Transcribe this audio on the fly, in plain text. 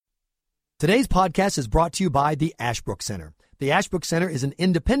Today's podcast is brought to you by the Ashbrook Center. The Ashbrook Center is an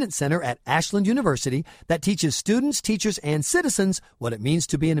independent center at Ashland University that teaches students, teachers, and citizens what it means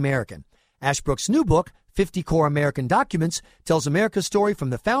to be an American. Ashbrook's new book, 50 Core American Documents, tells America's story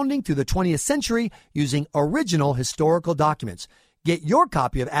from the founding through the 20th century using original historical documents. Get your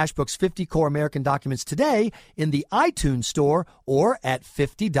copy of Ashbrook's 50 Core American Documents today in the iTunes Store or at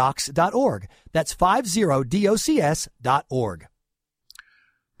 50docs.org. That's 50docs.org.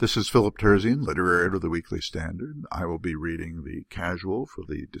 This is Philip Terzian, literary editor of the Weekly Standard. I will be reading the casual for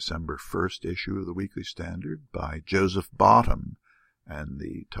the December 1st issue of the Weekly Standard by Joseph Bottom, and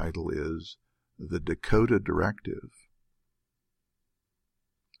the title is The Dakota Directive.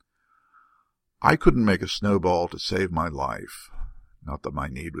 I couldn't make a snowball to save my life. Not that my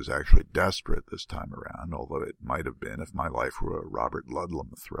need was actually desperate this time around, although it might have been if my life were a Robert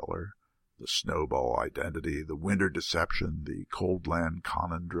Ludlum thriller. The snowball identity, the winter deception, the cold land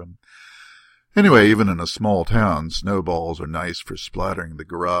conundrum. Anyway, even in a small town, snowballs are nice for splattering the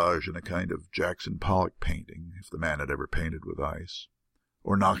garage in a kind of Jackson Pollock painting, if the man had ever painted with ice,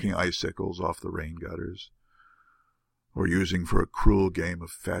 or knocking icicles off the rain gutters, or using for a cruel game of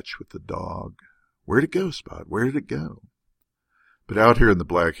fetch with the dog. Where'd it go, Spot? Where did it go? But out here in the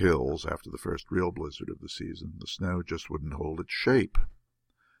Black Hills, after the first real blizzard of the season, the snow just wouldn't hold its shape.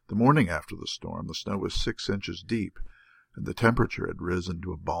 The morning after the storm, the snow was 6 inches deep, and the temperature had risen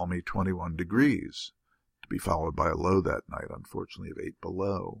to a balmy 21 degrees, to be followed by a low that night, unfortunately, of 8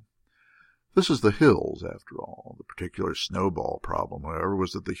 below. This is the hills, after all. The particular snowball problem, however,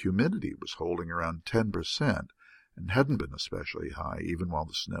 was that the humidity was holding around 10% and hadn't been especially high even while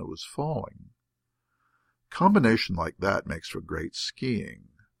the snow was falling. A combination like that makes for great skiing.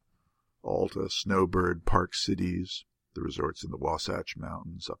 Alta, Snowbird, Park Cities, the resorts in the Wasatch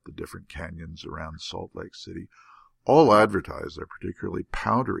Mountains, up the different canyons around Salt Lake City, all advertise their particularly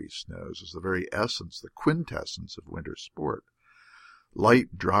powdery snows as the very essence, the quintessence of winter sport.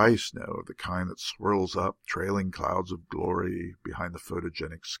 Light, dry snow of the kind that swirls up, trailing clouds of glory behind the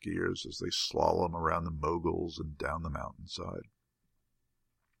photogenic skiers as they slalom around the moguls and down the mountainside.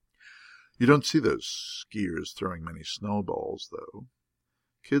 You don't see those skiers throwing many snowballs, though.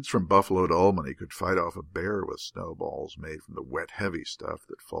 Kids from Buffalo to Albany could fight off a bear with snowballs made from the wet, heavy stuff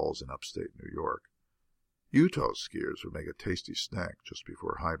that falls in upstate New York. Utah skiers would make a tasty snack just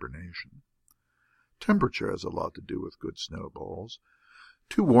before hibernation. Temperature has a lot to do with good snowballs.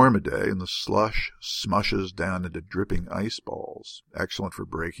 Too warm a day, and the slush smushes down into dripping ice balls, excellent for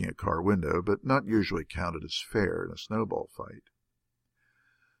breaking a car window, but not usually counted as fair in a snowball fight.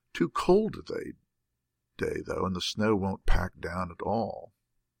 Too cold a day, though, and the snow won't pack down at all.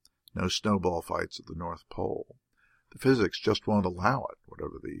 No snowball fights at the North Pole. The physics just won't allow it,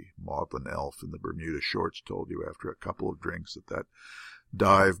 whatever the maudlin elf in the Bermuda shorts told you after a couple of drinks at that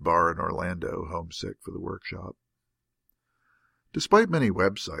dive bar in Orlando, homesick for the workshop. Despite many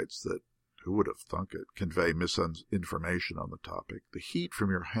websites that, who would have thunk it, convey misinformation on the topic, the heat from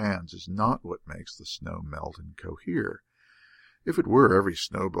your hands is not what makes the snow melt and cohere. If it were, every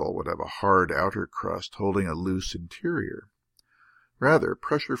snowball would have a hard outer crust holding a loose interior. Rather,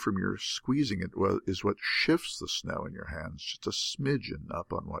 pressure from your squeezing it is what shifts the snow in your hands just a smidgen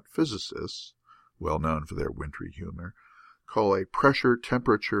up on what physicists, well known for their wintry humor, call a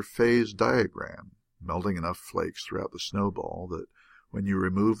pressure-temperature phase diagram, melting enough flakes throughout the snowball that when you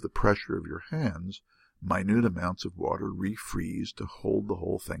remove the pressure of your hands, minute amounts of water refreeze to hold the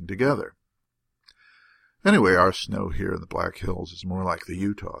whole thing together. Anyway, our snow here in the Black Hills is more like the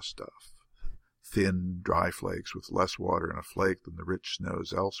Utah stuff. Thin, dry flakes with less water in a flake than the rich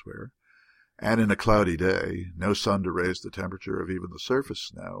snows elsewhere, and in a cloudy day, no sun to raise the temperature of even the surface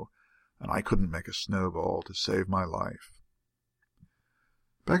snow, and I couldn't make a snowball to save my life.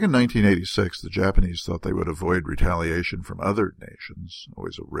 Back in 1986, the Japanese thought they would avoid retaliation from other nations,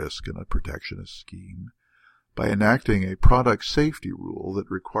 always a risk in a protectionist scheme, by enacting a product safety rule that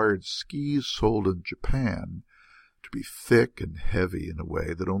required skis sold in Japan to be thick and heavy in a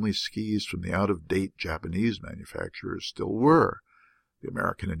way that only skis from the out-of-date Japanese manufacturers still were, the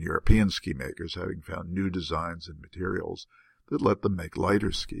American and European ski makers having found new designs and materials that let them make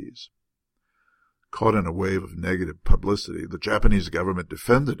lighter skis. Caught in a wave of negative publicity, the Japanese government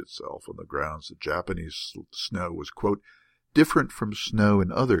defended itself on the grounds that Japanese snow was, quote, different from snow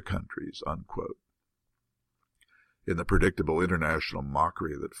in other countries, unquote. In the predictable international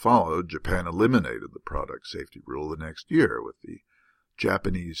mockery that followed, Japan eliminated the product safety rule the next year, with the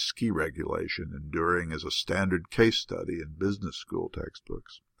Japanese ski regulation enduring as a standard case study in business school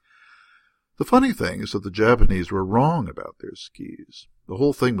textbooks. The funny thing is that the Japanese were wrong about their skis. The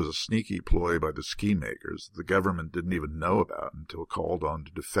whole thing was a sneaky ploy by the ski makers that the government didn't even know about until called on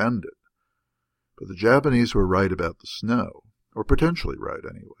to defend it. But the Japanese were right about the snow, or potentially right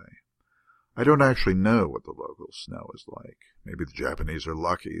anyway. I don't actually know what the local snow is like. Maybe the Japanese are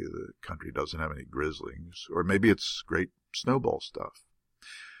lucky the country doesn't have any grizzlies, or maybe it's great snowball stuff.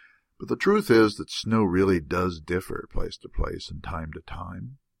 But the truth is that snow really does differ place to place and time to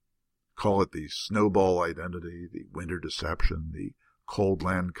time. Call it the snowball identity, the winter deception, the cold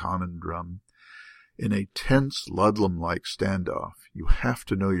land conundrum. In a tense, Ludlam-like standoff, you have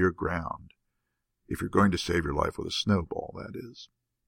to know your ground, if you're going to save your life with a snowball, that is.